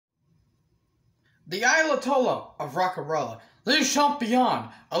The Ayatollah of Rockarella, Le Champion,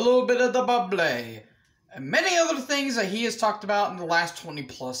 a little bit of the bubbly, and many other things that he has talked about in the last 20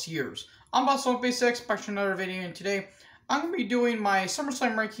 plus years. I'm Boss156, back to another video, and today I'm going to be doing my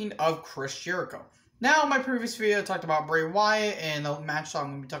SummerSlam ranking of Chris Jericho. Now, in my previous video, I talked about Bray Wyatt and the match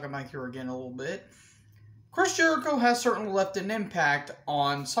I'm going to be talking about here again a little bit. Chris Jericho has certainly left an impact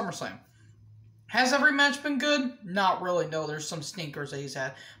on SummerSlam. Has every match been good? Not really, no. There's some stinkers that he's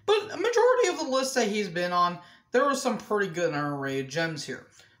had. But a majority of the lists that he's been on, there were some pretty good underrated gems here.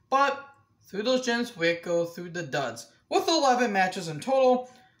 But through those gems, we go through the duds. With 11 matches in total,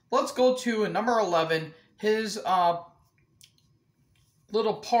 let's go to number 11, his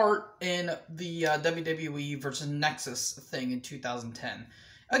little part in the WWE versus Nexus thing in 2010.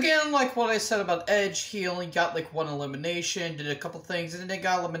 Again, like what I said about Edge, he only got like one elimination, did a couple things, and then they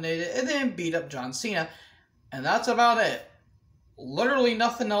got eliminated, and then beat up John Cena. And that's about it. Literally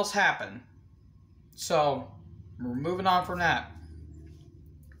nothing else happened. So, we're moving on from that.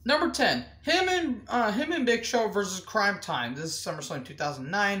 Number 10, him and Big Show versus Crime Time. This is SummerSlam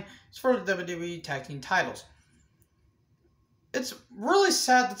 2009. It's for the WWE Tag Team titles. It's really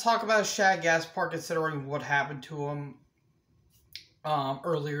sad to talk about Shad Gaspard considering what happened to him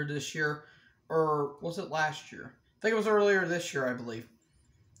earlier this year, or was it last year? I think it was earlier this year, I believe.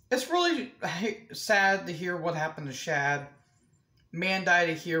 It's really sad to hear what happened to Shad. Man died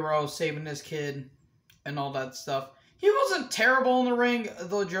a hero, saving his kid, and all that stuff. He wasn't terrible in the ring,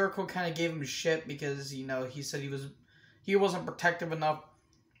 though Jericho kind of gave him shit because, you know, he said he wasn't protective enough.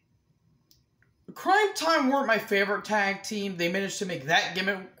 Crime Time weren't my favorite tag team. They managed to make that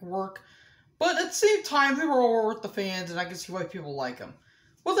gimmick work. But at the same time, they were all worth the fans, and I can see why people like them.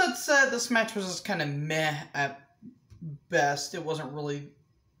 With that said, this match was just kind of meh at best. It wasn't really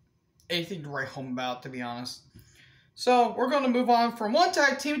anything to write home about, to be honest. So, we're going to move on from one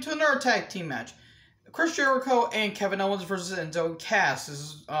tag team to another tag team match. Chris Jericho and Kevin Owens versus Enzo and Cass. This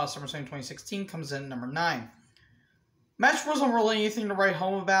is SummerSlam 2016, comes in at number 9. Match wasn't really anything to write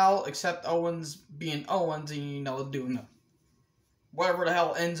home about, except Owens being Owens and, you know, doing whatever the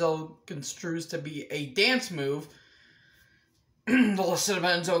hell Enzo construes to be a dance move. The less said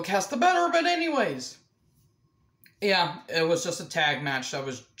about Enzo and Cass, the better, but anyways. Yeah, it was just a tag match that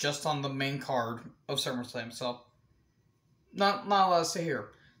was just on the main card of SummerSlam, so not a lot to say here.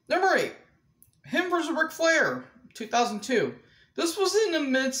 Number 8, him versus Ric Flair, 2002. This was in the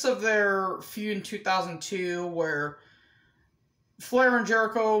midst of their feud in 2002, where Flair and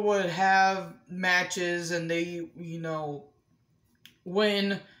Jericho would have matches, and they, you know,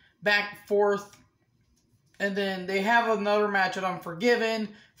 win back and forth, and then they have another match at Unforgiven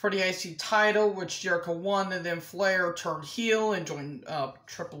for the IC title, which Jericho won, and then Flair turned heel and joined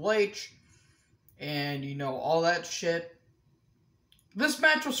Triple H, and, you know, all that shit. This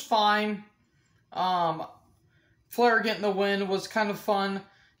match was fine. Flair getting the win was kind of fun.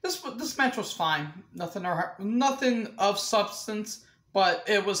 This match was fine. Nothing of substance, but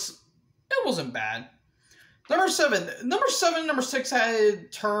it wasn't bad. Number 7, number 6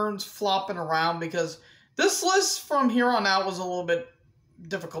 had turns flopping around because this list from here on out was a little bit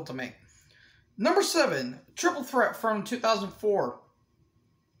difficult to make. Number 7, Triple Threat from 2004.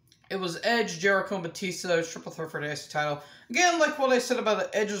 It was Edge, Jericho, and Batista, Triple Threat for the IC title. Again, like what I said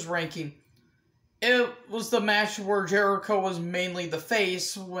about Edge's ranking, it was the match where Jericho was mainly the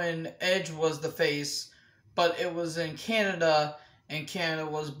face when Edge was the face, but it was in Canada, and Canada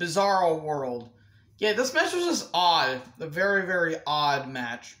was Bizarro World. Yeah, this match was just odd. A very, very odd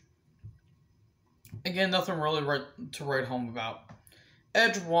match. Again, nothing really to write home about.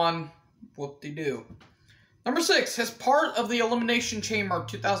 Edge won. Whoop-de-doo. Number 6, his part of the Elimination Chamber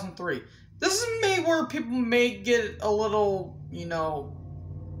 2003. This is where people may get a little, you know,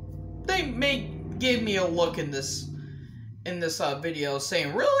 they may give me a look in this video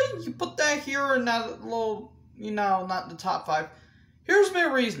saying, really? You put that here and that little, you know, not in the top 5? Here's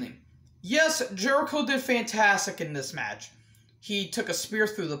my reasoning. Yes, Jericho did fantastic in this match. He took a spear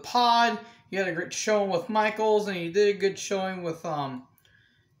through the pod. He had a great showing with Michaels, and he did a good showing with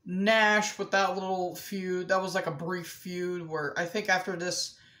Nash with that little feud. That was like a brief feud where I think after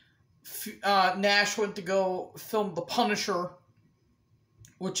this, Nash went to go film The Punisher,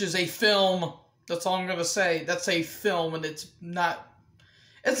 which is a film. That's all I'm going to say. That's a film, and it's not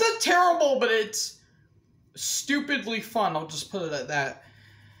terrible, but it's stupidly fun. I'll just put it at that.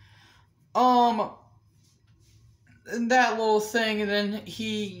 And that little thing, and then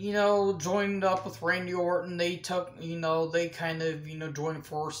he, you know, joined up with Randy Orton. They took, you know, they kind of, you know, joined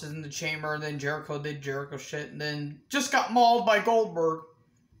forces in the chamber, and then Jericho did Jericho shit, and then just got mauled by Goldberg.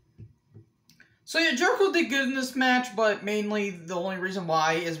 So yeah, Jericho did good in this match, but mainly the only reason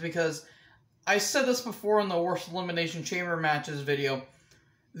why is because I said this before in the worst Elimination Chamber matches video.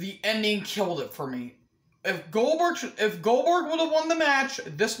 The ending killed it for me. If Goldberg would have won the match,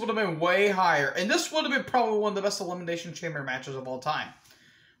 this would have been way higher. And this would have been probably one of the best Elimination Chamber matches of all time.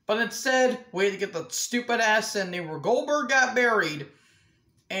 But instead, we had to get the stupid-ass ending where Goldberg got buried.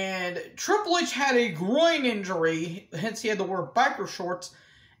 And Triple H had a groin injury, hence he had to wear biker shorts.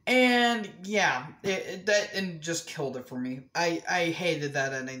 And yeah, that just killed it for me. I hated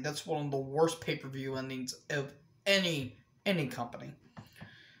that ending. That's one of the worst pay-per-view endings of any company.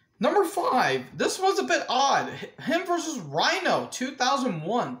 Number 5. This was a bit odd. Him versus Rhino,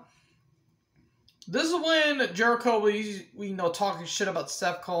 2001. This is when Jericho was, talking shit about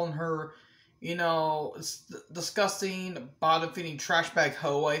Steph, calling her, disgusting, bottom-feeding trash bag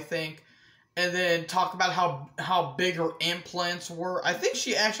hoe, I think. And then talk about how big her implants were. I think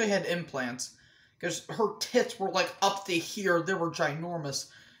she actually had implants. Because her tits were, like, up to here. They were ginormous.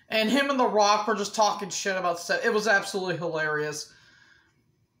 And him and The Rock were just talking shit about Steph. It was absolutely hilarious.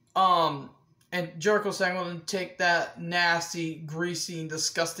 And Jericho saying, I'm going to take that nasty, greasy,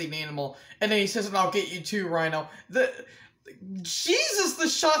 disgusting animal. And then he says, and I'll get you too, Rhino. Jesus, the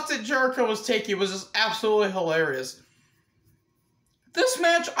shots that Jericho was taking was just absolutely hilarious. This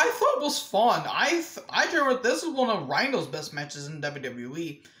match, I thought was fun. I remember this is one of Rhino's best matches in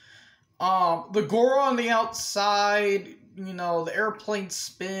WWE. The gore on the outside, the airplane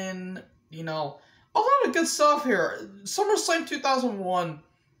spin, a lot of good stuff here. SummerSlam 2001,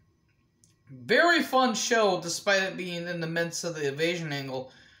 very fun show despite it being in the midst of the evasion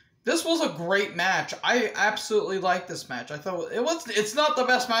angle. This was a great match. I absolutely liked this match. I thought it's not the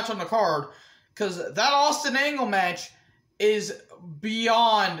best match on the card because that Austin Angle match is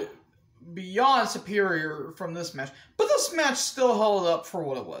beyond superior from this match. But this match still held up for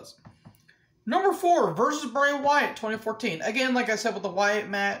what it was. Number 4, versus Bray Wyatt, 2014. Again, like I said with the Wyatt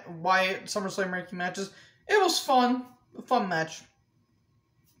SummerSlam ranking matches, it was fun. A fun match.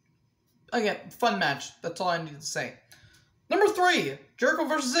 Again, fun match. That's all I need to say. Number 3, Jericho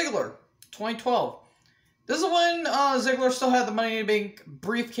versus Ziggler, 2012. This is when Ziggler still had the Money in the Bank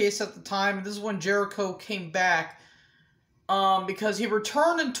briefcase at the time. This is when Jericho came back because he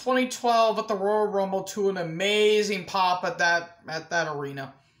returned in 2012 at the Royal Rumble to an amazing pop at that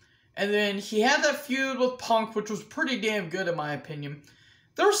arena. And then he had that feud with Punk, which was pretty damn good in my opinion.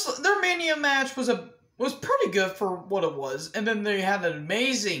 Their Mania match was pretty good for what it was. And then they had an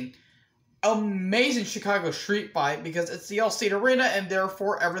amazing Chicago street fight because it's the Allstate Arena and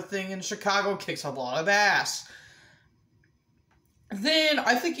therefore everything in Chicago kicks a lot of ass. Then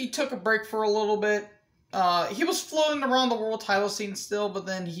I think he took a break for a little bit. He was floating around the world title scene still, but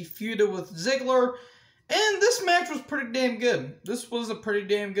then he feuded with Ziggler. And this match was pretty damn good. This was a pretty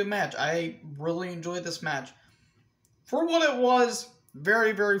damn good match. I really enjoyed this match. For what it was,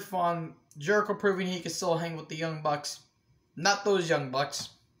 very, very fun. Jericho proving he could still hang with the Young Bucks. Not those Young Bucks.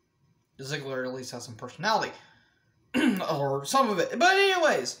 Ziggler at least has some personality. Or some of it. But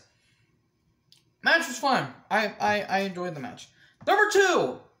anyways, match was fun. I enjoyed the match. Number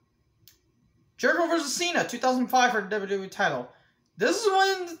 2, Jericho vs. Cena, 2005 for the WWE title. This is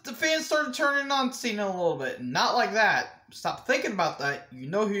when the fans started turning on Cena a little bit. Not like that. Stop thinking about that. You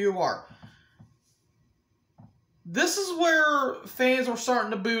know who you are. This is where fans were starting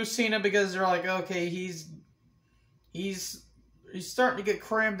to boo Cena because they're like, okay, he's starting to get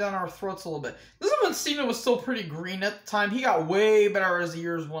crammed down our throats a little bit. This is when Cena was still pretty green at the time. He got way better as the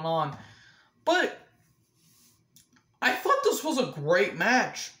years went on. But I thought this was a great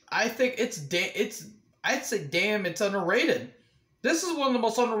match. I think I'd say damn, it's underrated. This is one of the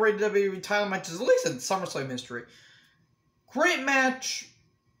most underrated WWE title matches, at least in SummerSlam history. Great match.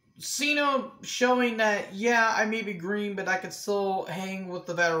 Cena showing that, yeah, I may be green, but I can still hang with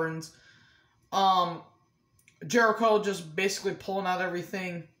the veterans. Jericho just basically pulling out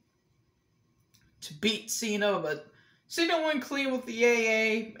everything to beat Cena, but Cena went clean with the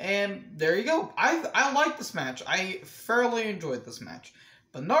AA, and there you go. I like this match. I fairly enjoyed this match.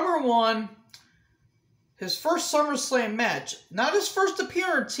 But number 1, his first SummerSlam match. Not his first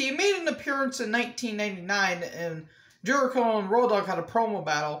appearance. He made an appearance in 1999, and Jericho and Road Dogg had a promo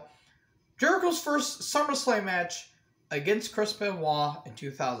battle. Jericho's first SummerSlam match against Chris Benoit in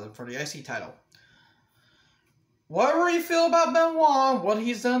 2000 for the IC title. Whatever you feel about Benoit, what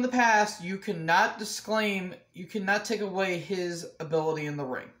he's done in the past, you cannot take away his ability in the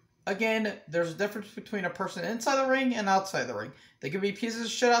ring. Again, there's a difference between a person inside the ring and outside the ring. They could be pieces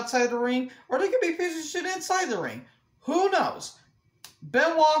of shit outside the ring, or they could be pieces of shit inside the ring. Who knows?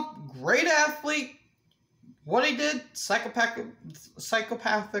 Benoit, great athlete. What he did, psychopathic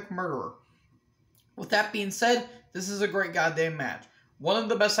murderer. With that being said, this is a great goddamn match. one of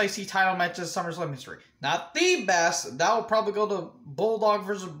the best IC title matches in SummerSlam history. Not the best. That will probably go to Bulldog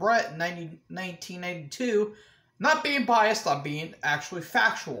versus Brett in 1992. Not being biased, I'm being actually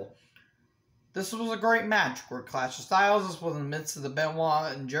factual. This was a great match. Great clash of styles. This was in the midst of the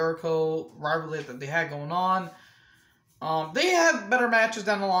Benoit and Jericho rivalry that they had going on. They have better matches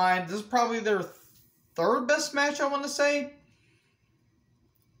down the line. This is probably their third best match, I want to say.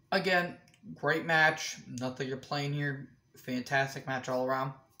 Again, great match. Nothing you're playing here. Fantastic match all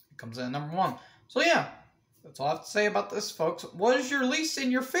around. It comes in at number 1. So yeah, that's all I have to say about this, folks. What is your least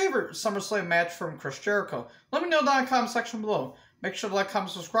and your favorite SummerSlam match from Chris Jericho? Let me know down in the comment section below. Make sure to like,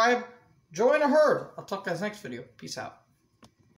 comment, subscribe. Join the herd. I'll talk to you guys next video. Peace out.